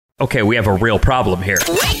okay, we have a real problem here.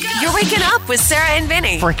 You're waking up with Sarah and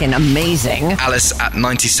Vinny. Freaking amazing. Alice at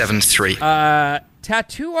 97.3.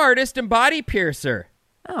 Tattoo artist and body piercer.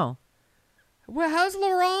 Oh. Well, how's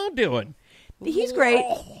Laurent doing? He's great.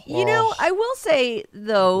 You know, I will say,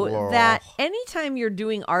 though, that anytime you're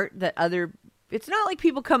doing art it's not like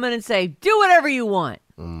people come in and say, do whatever you want.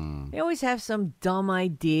 They always have some dumb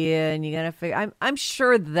idea, and you got to figure. I'm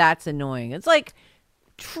sure that's annoying. It's like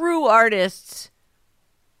true artists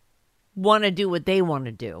want to do what they want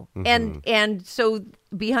to do. And so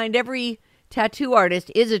behind every tattoo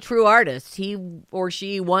artist is a true artist. He or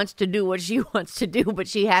she wants to do what she wants to do, but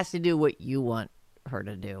she has to do what you want her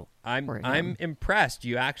to do. I'm impressed.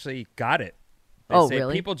 You actually got it. They say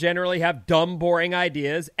really? People generally have dumb, boring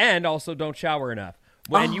ideas and also don't shower enough.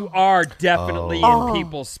 When you are definitely in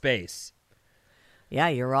people's space. Yeah,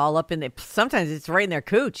 you're all up in sometimes it's right in their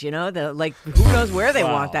cooch, you know? Who knows where they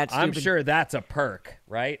want that stupid... I'm sure that's a perk,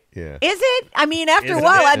 right? Yeah. Is it? I mean, after a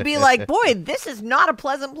while, I'd be like, boy, this is not a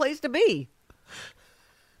pleasant place to be.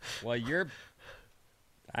 Well,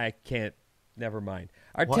 I can't... Never mind.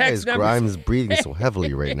 Our Why text is number... Grimes breathing so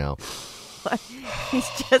heavily right now? Why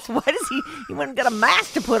does he wouldn't get a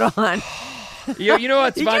mask to put on? You know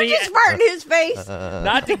what's Did funny? you just fart in his face?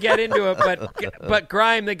 Not to get into it, but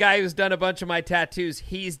Grime, the guy who's done a bunch of my tattoos,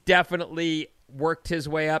 he's definitely worked his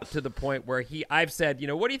way up to the point where I've said,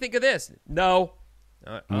 what do you think of this? No.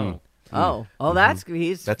 That's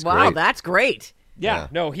great. That's great. Yeah,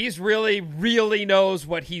 no, he's really, really knows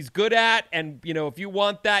what he's good at, and if you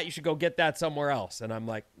want that, you should go get that somewhere else. And I'm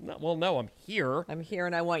like, no, I'm here. I'm here,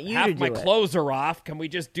 and I want you Half to do my it. clothes are off. Can we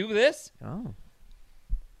just do this? Oh.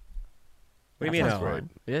 What do you mean? That's right.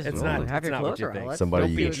 It's not. Have It's your not what clothes you on. think. Somebody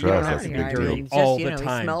you can trust. That's a big deal. He's All just, the he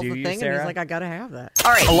time. smells Do the you, thing, and Sarah? he's like, I gotta have that.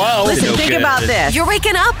 All right. Hello. Listen, No think good. about this. You're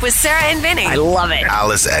waking up with Sarah and Vinny. I love it.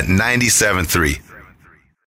 Alice at 97.3.